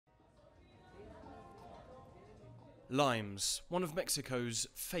Limes, one of Mexico's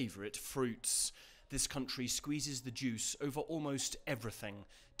favourite fruits. This country squeezes the juice over almost everything.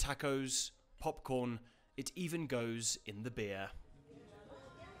 Tacos, popcorn, it even goes in the beer.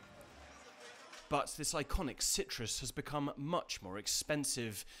 But this iconic citrus has become much more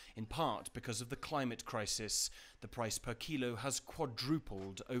expensive, in part because of the climate crisis. The price per kilo has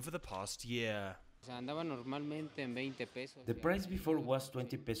quadrupled over the past year. The price before was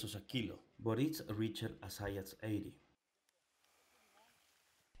 20 pesos a kilo, but it's reached as high as 80.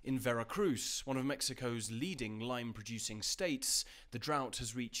 In Veracruz, one of Mexico's leading lime-producing states, the drought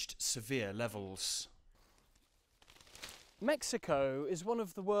has reached severe levels. Mexico is one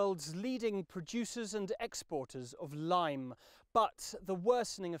of the world's leading producers and exporters of lime, but the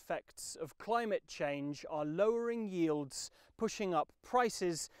worsening effects of climate change are lowering yields, pushing up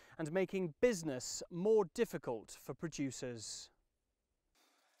prices and making business more difficult for producers.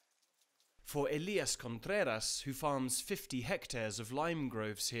 For Elias Contreras, who farms 50 hectares of lime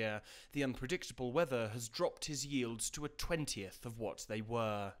groves here, the unpredictable weather has dropped his yields to a 20th of what they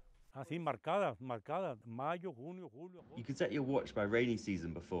were. You could set your watch by rainy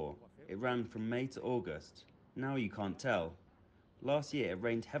season before. It ran from May to August. Now you can't tell. Last year it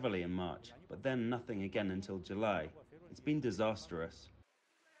rained heavily in March, but then nothing again until July. It's been disastrous.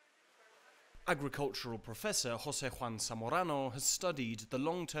 Agricultural professor Jose Juan Zamorano has studied the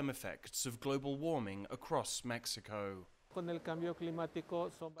long-term effects of global warming across Mexico.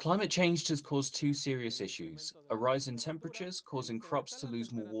 Climate change has caused two serious issues: a rise in temperatures causing crops to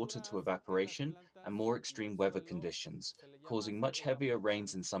lose more water to evaporation, and more extreme weather conditions, causing much heavier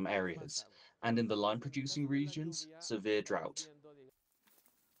rains in some areas, and in the lime-producing regions, severe drought.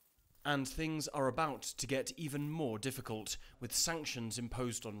 And things are about to get even more difficult, with sanctions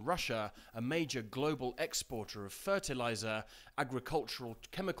imposed on Russia, a major global exporter of fertilizer. Agricultural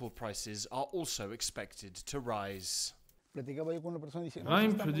chemical prices are also expected to rise.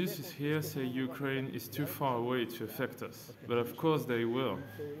 Lime producers here say Ukraine is too far away to affect us, but of course they will.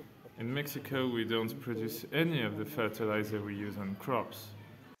 In Mexico we don't produce any of the fertilizer we use on crops.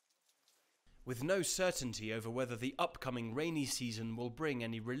 With no certainty over whether the upcoming rainy season will bring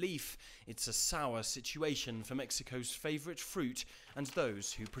any relief, it's a sour situation for Mexico's favourite fruit and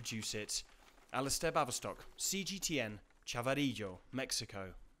those who produce it. Alistair Baverstock, CGTN, Chavarillo,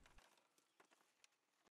 Mexico.